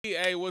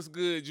Hey, what's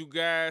good, you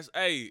guys?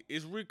 Hey,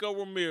 it's Rico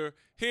Ramirez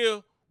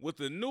here with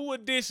a new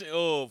edition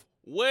of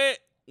What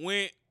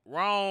Went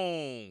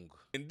Wrong.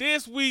 And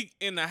this week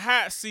in the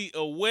hot seat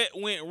of What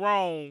Went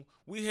Wrong,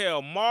 we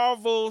have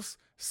Marvel's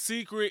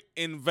Secret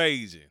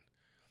Invasion.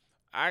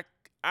 I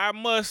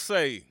must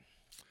say,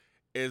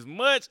 as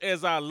much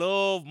as I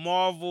love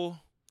Marvel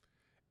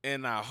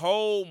and I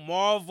hold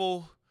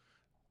Marvel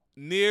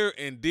near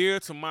and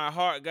dear to my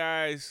heart,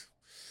 guys,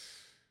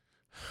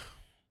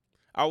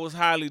 I was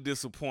highly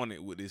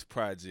disappointed with this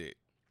project.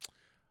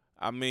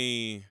 I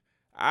mean,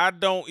 I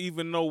don't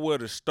even know where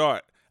to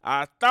start.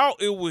 I thought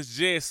it was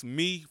just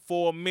me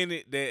for a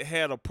minute that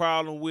had a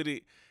problem with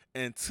it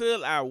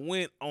until I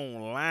went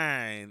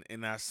online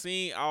and I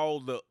seen all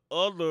the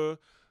other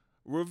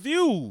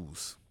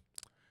reviews.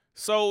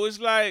 So it's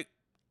like,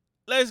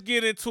 let's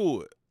get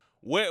into it.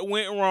 What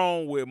went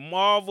wrong with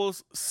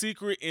Marvel's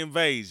Secret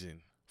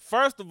Invasion?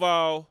 First of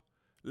all,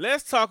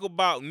 let's talk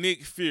about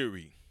Nick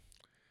Fury.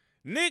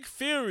 Nick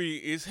Fury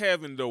is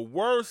having the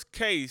worst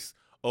case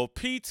of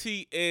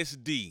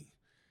PTSD,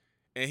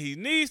 and he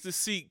needs to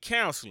seek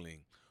counseling.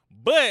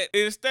 But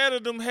instead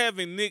of them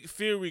having Nick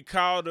Fury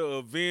call the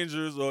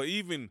Avengers or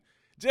even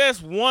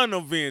just one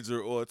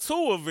Avenger or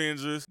two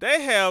Avengers,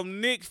 they have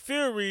Nick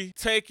Fury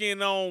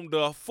taking on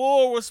the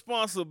full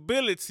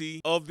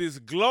responsibility of this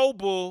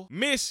global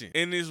mission.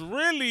 And it's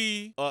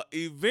really a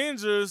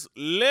Avengers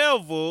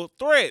level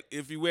threat,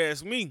 if you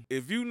ask me.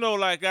 If you know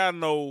like I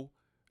know,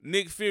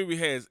 Nick Fury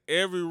has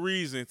every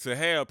reason to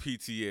have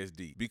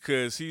PTSD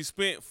because he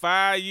spent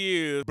 5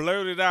 years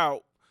blurted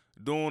out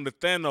during the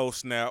Thanos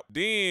snap.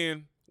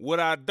 Then, what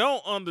I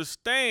don't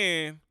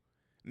understand,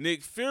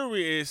 Nick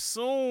Fury, as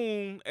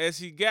soon as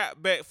he got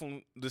back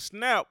from the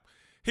snap,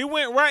 he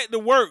went right to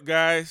work,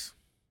 guys.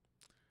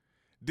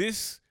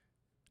 This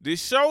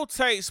show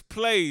takes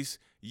place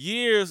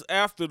years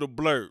after the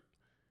blurt.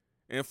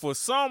 And for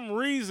some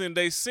reason,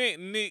 they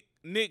sent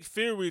Nick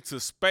Fury to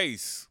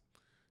space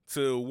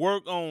to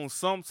work on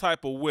some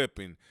type of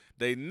weapon.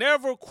 They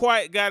never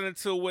quite got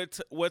into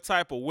what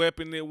type of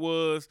weapon it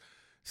was.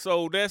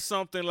 So that's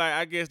something like,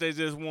 I guess they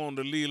just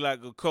wanted to leave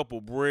like a couple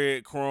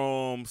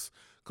breadcrumbs.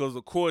 Because,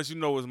 of course, you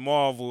know, it's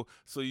Marvel.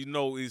 So, you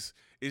know, it's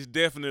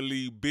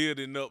definitely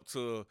building up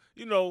to,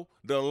 you know,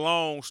 the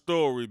long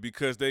story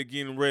because they're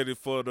getting ready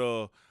for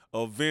the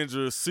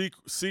Avengers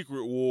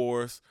Secret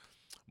Wars.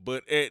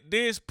 But at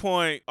this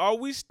point, are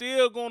we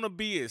still going to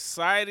be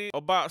excited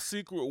about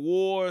Secret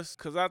Wars?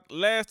 Because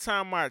last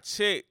time I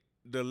checked,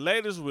 the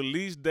latest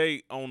release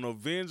date on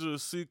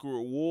Avengers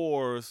Secret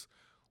Wars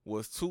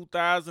was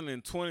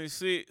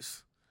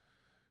 2026.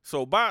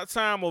 So by the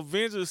time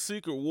Avengers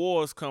Secret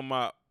Wars come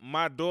out,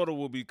 my daughter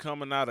will be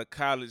coming out of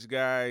college,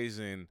 guys,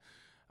 and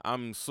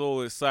I'm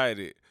so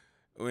excited.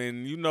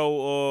 And, you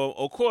know,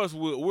 of course,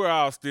 we're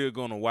all still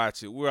going to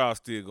watch it. We're all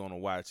still going to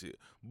watch it.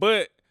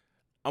 But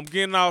I'm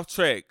getting off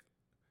track.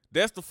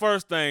 That's the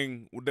first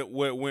thing that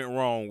what went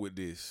wrong with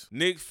this.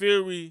 Nick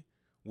Fury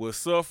was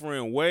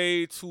suffering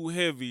way too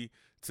heavy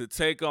to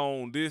take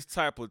on this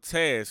type of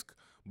task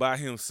by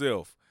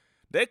himself.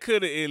 They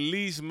could have at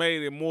least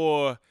made it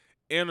more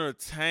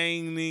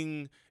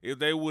entertaining if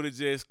they would have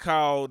just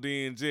called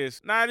in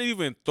just not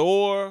even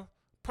Thor,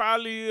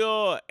 probably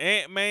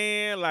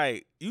Ant-Man.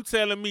 Like, you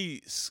telling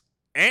me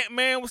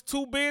Ant-Man was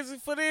too busy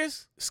for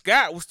this?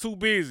 Scott was too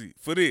busy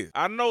for this.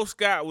 I know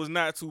Scott was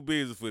not too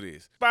busy for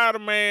this.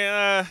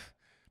 Spider-Man,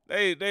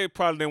 they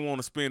probably didn't want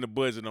to spend the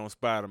budget on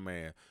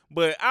Spider-Man.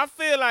 But I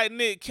feel like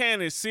Nick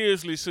Fury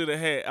seriously should have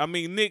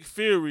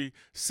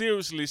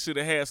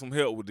had some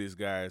help with this,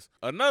 guys.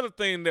 Another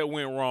thing that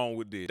went wrong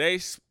with this, they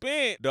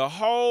spent the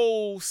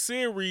whole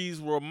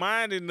series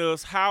reminding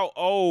us how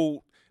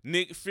old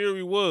Nick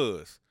Fury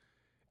was.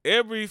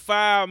 Every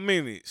 5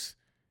 minutes,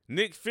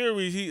 Nick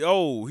Fury, he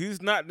old.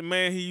 He's not the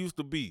man he used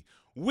to be.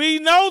 We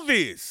know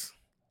this.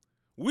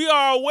 We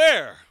are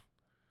aware.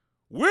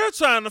 We're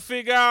trying to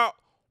figure out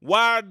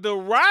why the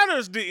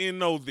writers didn't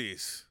know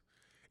this.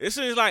 It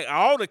seems like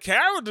all the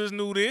characters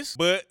knew this,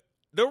 but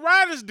the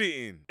writers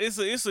didn't. It's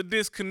a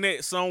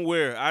disconnect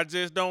somewhere. I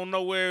just don't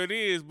know where it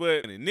is,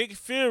 but Nick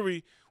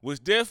Fury was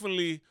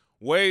definitely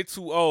way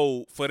too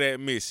old for that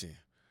mission.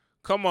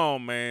 Come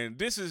on, man.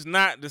 This is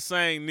not the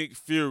same Nick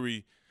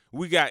Fury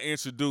we got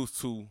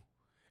introduced to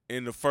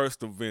in the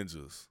first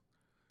Avengers.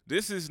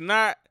 This is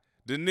not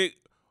the Nick.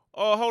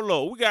 Oh, hold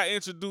on. We got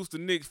introduced to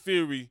Nick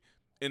Fury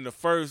in the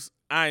first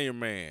Iron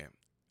Man.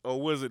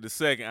 Or was it the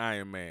second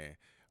Iron Man?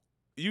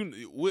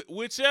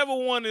 Whichever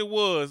one it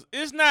was,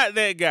 it's not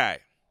that guy.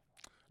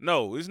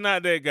 No, it's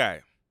not that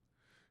guy.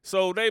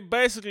 So they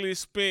basically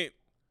spent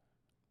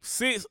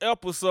 6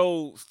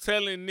 episodes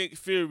telling Nick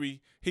Fury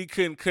he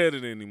couldn't cut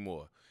it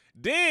anymore.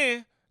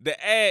 Then,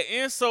 to add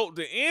insult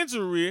to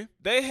injury,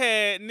 they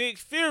had Nick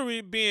Fury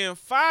being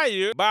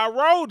fired by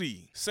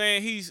Rhodey,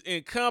 saying he's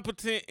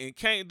incompetent and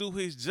can't do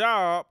his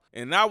job.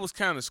 And I was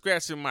kind of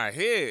scratching my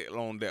head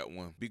on that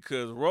one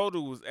because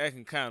Rhodey was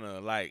acting kind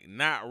of like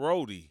not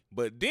Rhodey.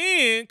 But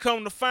then,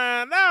 come to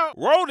find out,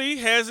 Rhodey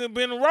hasn't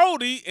been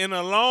Rhodey in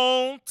a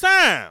long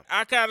time.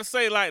 I gotta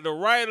say, like, the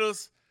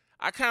writers,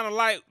 I kind of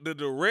like the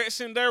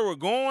direction they were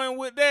going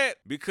with that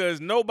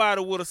because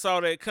nobody would have saw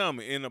that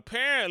coming. And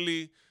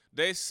apparently,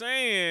 they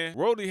saying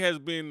Rhodey has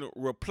been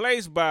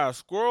replaced by a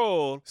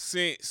Skrull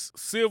since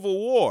Civil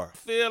War. I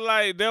feel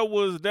like that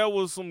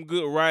was some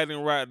good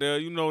writing right there.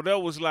 You know, that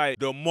was like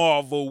the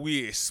Marvel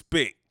we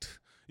expect.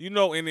 You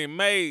know, and it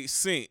made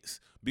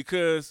sense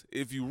because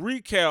if you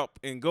recap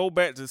and go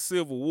back to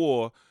Civil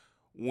War,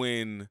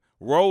 when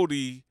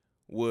Rhodey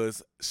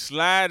was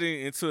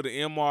sliding into the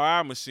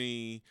MRI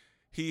machine,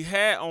 he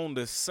had on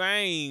the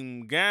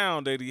same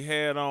gown that he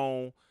had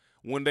on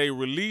when they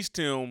released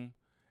him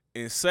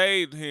and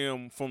saved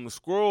him from the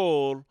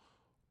Skrull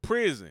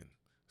prison.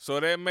 So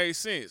that made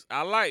sense.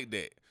 I like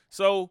that.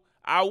 So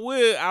I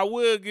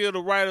will give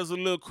the writers a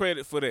little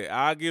credit for that.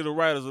 I'll give the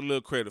writers a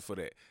little credit for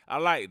that. I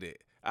like that.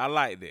 I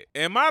like that.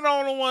 Am I the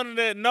only one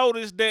that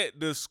noticed that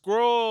the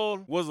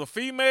Skrull was a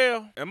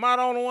female? Am I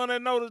the only one that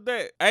noticed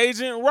that?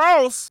 Agent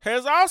Ross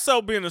has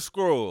also been a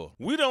Skrull.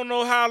 We don't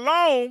know how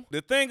long.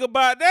 The thing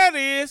about that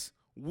is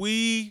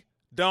we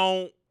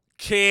don't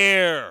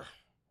care.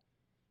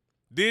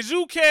 Did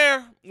you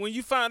care when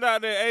you found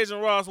out that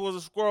Agent Ross was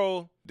a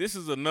Skrull? This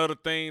is another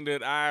thing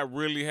that I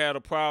really had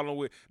a problem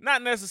with.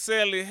 Not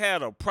necessarily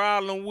had a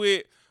problem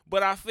with,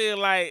 but I feel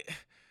like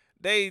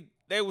they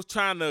was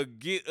trying to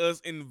get us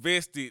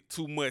invested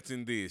too much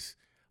in this.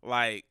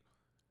 Like,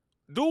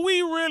 do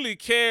we really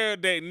care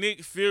that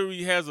Nick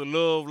Fury has a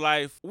love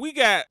life? We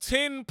got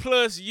 10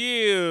 plus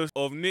years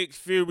of Nick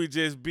Fury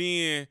just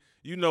being,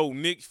 you know,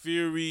 Nick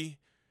Fury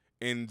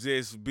and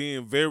just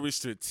being very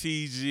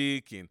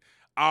strategic and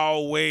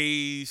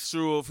always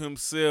sure of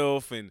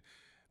himself. And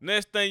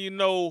next thing you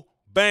know,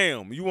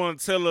 bam, you want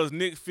to tell us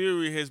Nick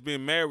Fury has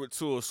been married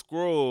to a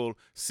Skrull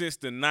since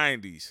the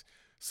 90s.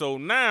 So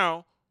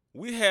now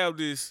we have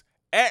this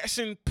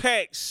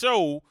action-packed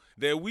show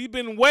that we've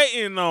been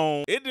waiting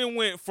on. It then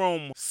went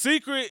from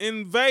Secret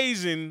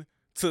Invasion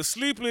to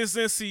Sleepless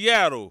in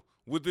Seattle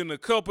within a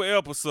couple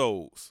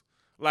episodes.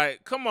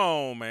 Like, come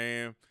on,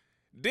 man.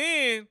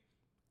 Then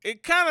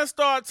it kind of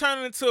started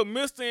turning into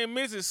Mr. and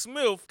Mrs.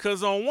 Smith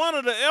because on one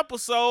of the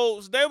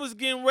episodes, they was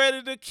getting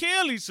ready to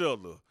kill each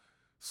other.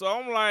 So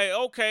I'm like,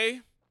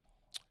 okay,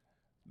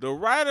 the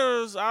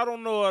writers, I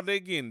don't know, are they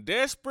getting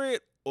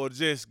desperate or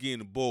just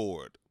getting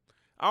bored?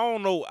 I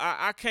don't know.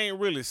 I can't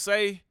really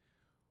say,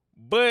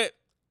 but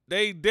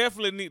they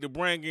definitely need to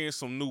bring in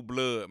some new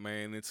blood,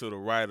 man, into the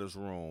writer's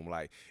room.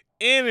 Like,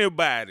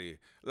 anybody.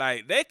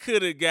 Like, they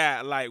could have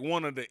got, like,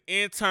 one of the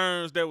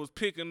interns that was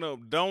picking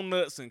up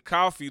donuts and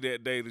coffee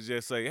that day to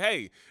just say,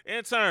 hey,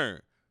 intern,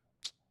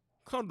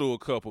 come do a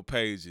couple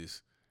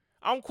pages.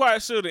 I'm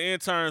quite sure the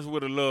interns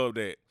would have loved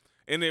that.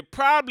 And it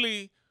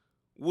probably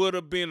would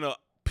have been a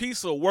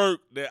piece of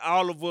work that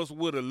all of us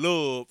would have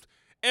loved.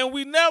 And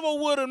we never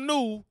would have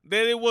knew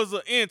that it was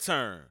an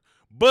intern.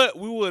 But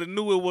we would have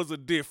knew it was a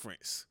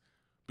difference.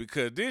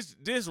 Because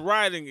this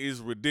writing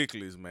is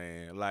ridiculous,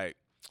 man. Like,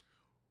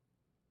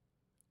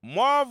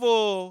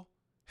 Marvel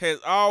has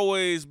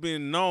always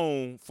been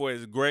known for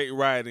its great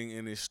writing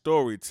and its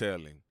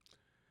storytelling.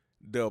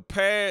 The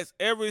past,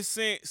 ever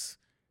since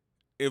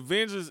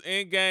Avengers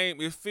Endgame,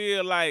 it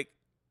feel like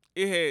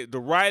the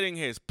writing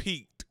has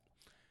peaked.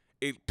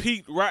 It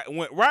peaked right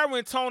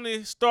when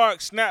Tony Stark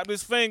snapped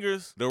his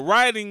fingers. The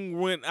writing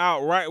went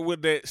out right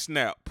with that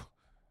snap.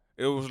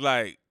 It was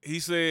like he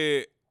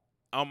said,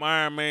 "I'm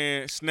Iron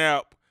Man."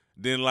 Snap.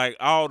 Then like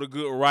all the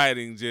good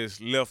writing just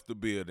left the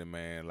building,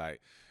 man. Like,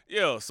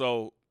 yeah.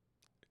 So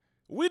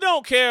we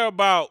don't care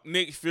about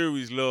Nick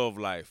Fury's love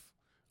life,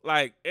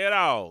 like, at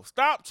all.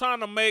 Stop trying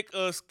to make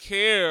us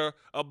care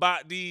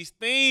about these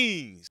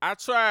things. I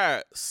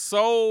tried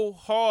so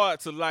hard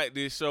to like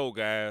this show,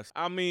 guys.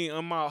 I mean,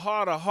 in my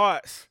heart of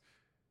hearts,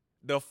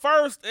 the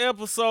first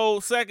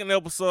episode, second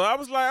episode, I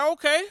was like,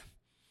 okay,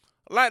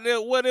 like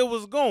that, where it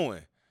was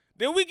going.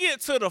 Then we get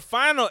to the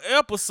final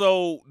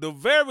episode, the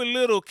very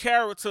little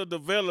character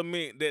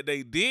development that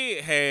they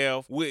did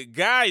have with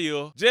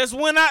Gaia just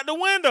went out the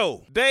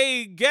window.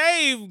 They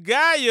gave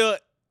Gaia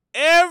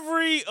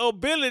every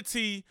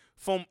ability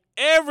from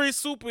every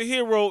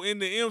superhero in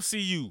the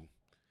MCU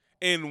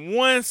in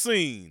one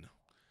scene.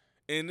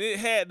 And it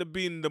had to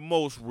be the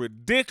most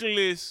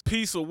ridiculous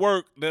piece of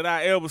work that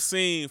I ever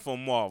seen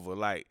from Marvel.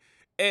 Like,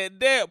 at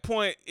that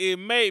point, it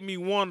made me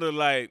wonder,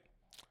 like,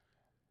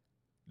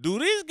 do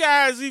these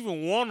guys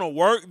even want to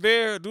work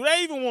there? Do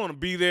they even want to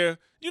be there?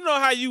 You know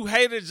how you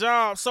hate a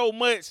job so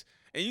much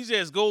and you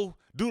just go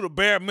do the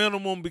bare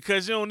minimum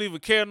because you don't even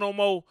care no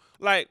more?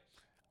 Like,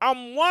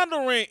 I'm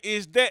wondering,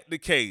 is that the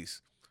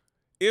case?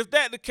 If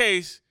that the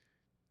case,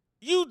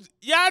 you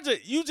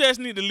just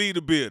need to leave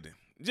the building.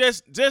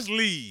 Just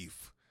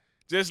leave.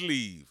 Just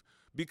leave.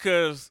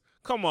 Because,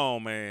 come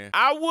on, man.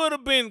 I would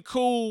have been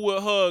cool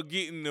with her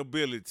getting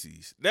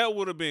abilities. That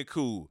would have been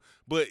cool.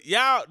 But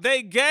y'all,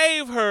 they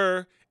gave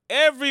her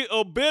every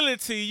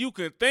ability you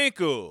can think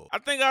of. I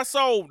think I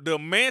saw the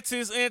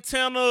Mantis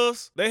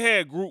antennas. They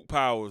had group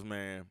powers,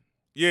 man.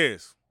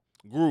 Yes,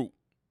 group.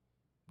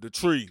 The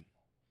tree.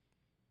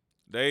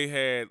 They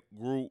had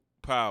group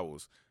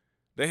powers.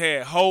 They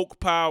had Hulk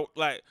power.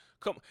 Like,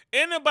 Come,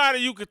 anybody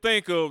you could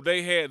think of,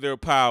 they had their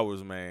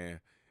powers, man.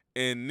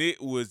 And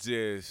it was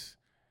just,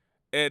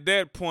 at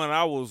that point,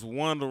 I was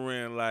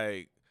wondering,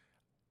 like,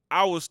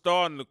 I was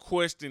starting to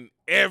question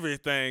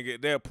everything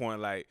at that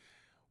point. Like,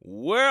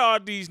 where are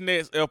these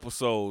next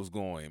episodes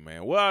going,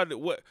 man? Where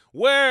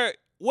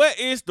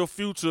is the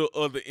future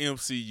of the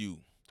MCU?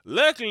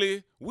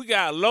 Luckily, we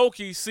got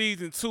Loki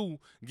season 2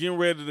 getting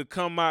ready to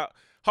come out.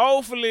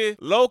 Hopefully,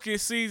 Loki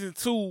season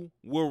 2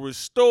 will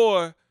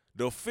restore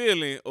the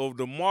feeling of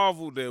the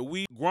Marvel that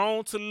we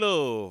grown to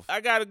love.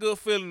 I got a good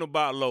feeling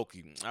about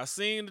Loki. I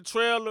seen the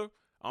trailer.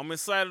 I'm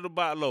excited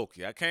about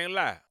Loki. I can't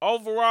lie.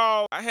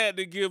 Overall, I had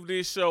to give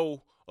this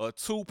show a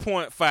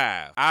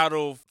 2.5 out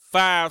of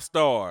 5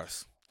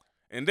 stars.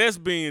 And that's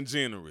being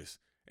generous.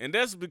 And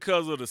that's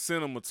because of the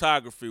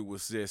cinematography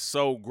was just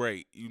so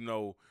great. You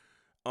know,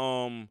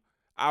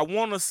 I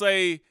want to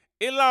say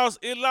it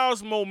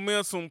lost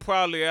momentum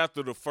probably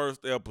after the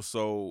first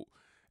episode.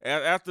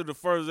 After the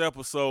first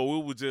episode,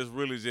 we were just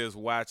really just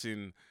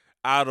watching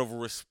out of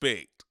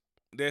respect.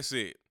 That's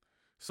it.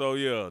 So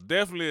yeah,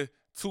 definitely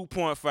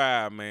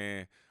 2.5,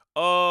 man.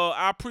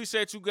 I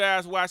appreciate you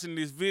guys watching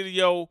this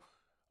video.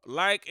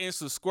 Like and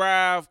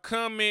subscribe,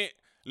 comment.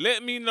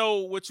 Let me know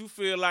what you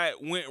feel like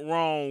went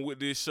wrong with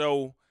this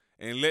show,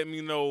 and let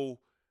me know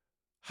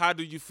how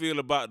do you feel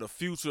about the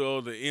future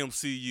of the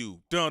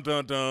MCU. Dun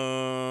dun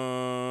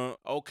dun.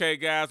 Okay,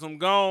 guys, I'm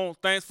gone.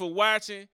 Thanks for watching.